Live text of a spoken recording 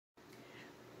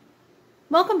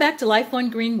Welcome back to Life on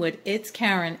Greenwood. It's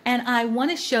Karen, and I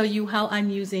want to show you how I'm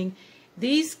using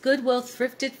these Goodwill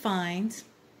thrifted finds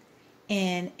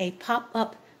in a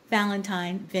pop-up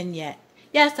Valentine vignette.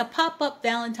 Yes, a pop-up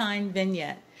Valentine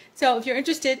vignette. So if you're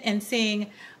interested in seeing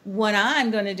what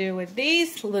I'm going to do with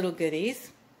these little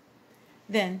goodies,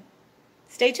 then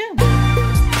stay tuned.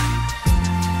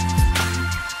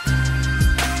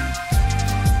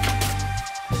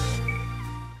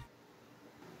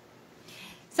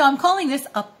 So I'm calling this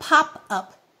a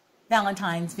pop-up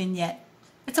Valentine's vignette.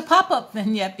 It's a pop-up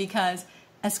vignette because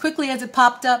as quickly as it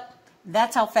popped up,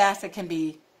 that's how fast it can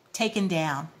be taken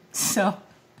down. So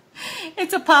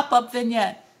it's a pop-up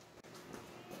vignette.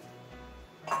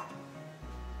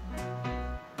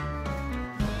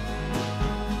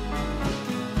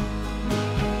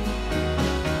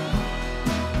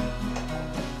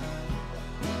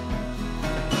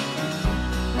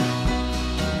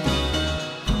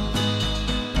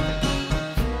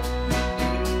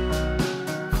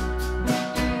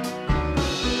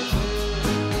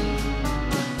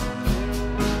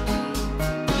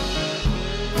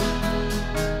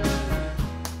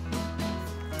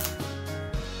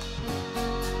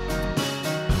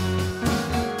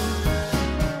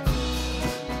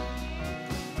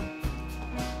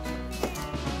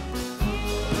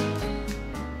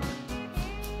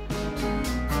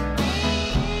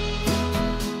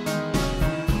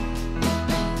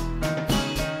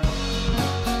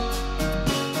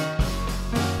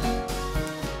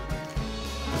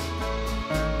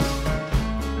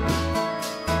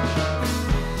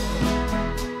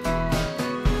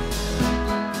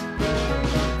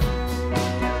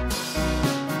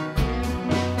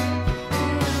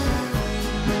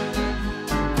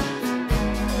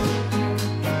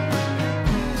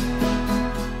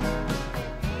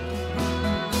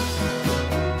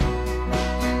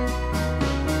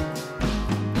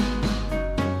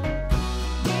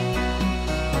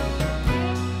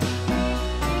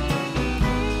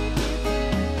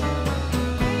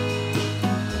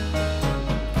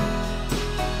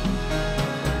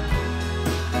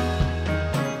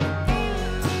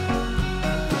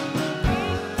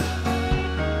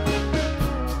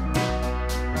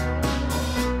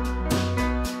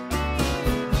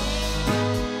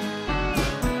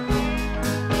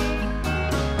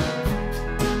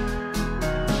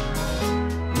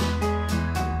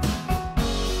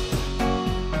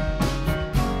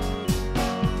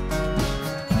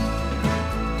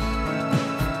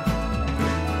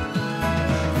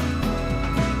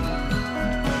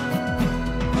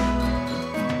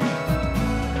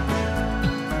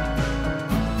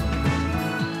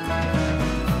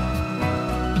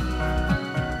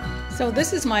 So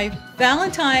this is my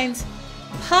Valentine's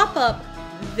pop-up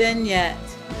vignette.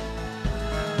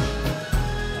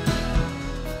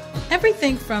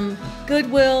 Everything from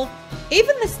Goodwill,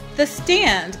 even the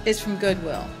stand is from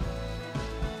Goodwill.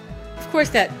 Of course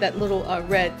that little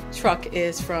red truck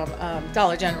is from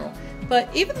Dollar General. But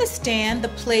even the stand, the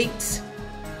plates,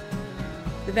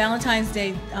 the Valentine's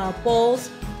Day bowls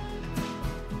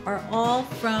are all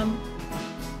from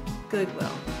Goodwill.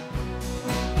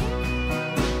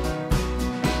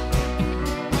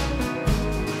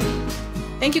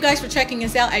 Thank you guys for checking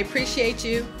us out. I appreciate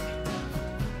you.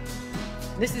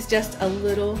 This is just a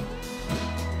little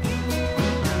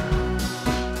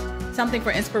something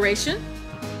for inspiration,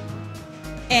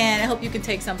 and I hope you can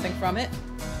take something from it.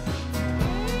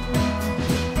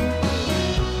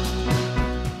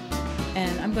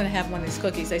 And I'm going to have one of these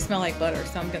cookies. They smell like butter,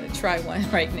 so I'm going to try one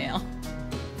right now.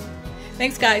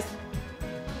 Thanks, guys.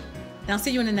 And I'll see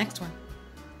you in the next one.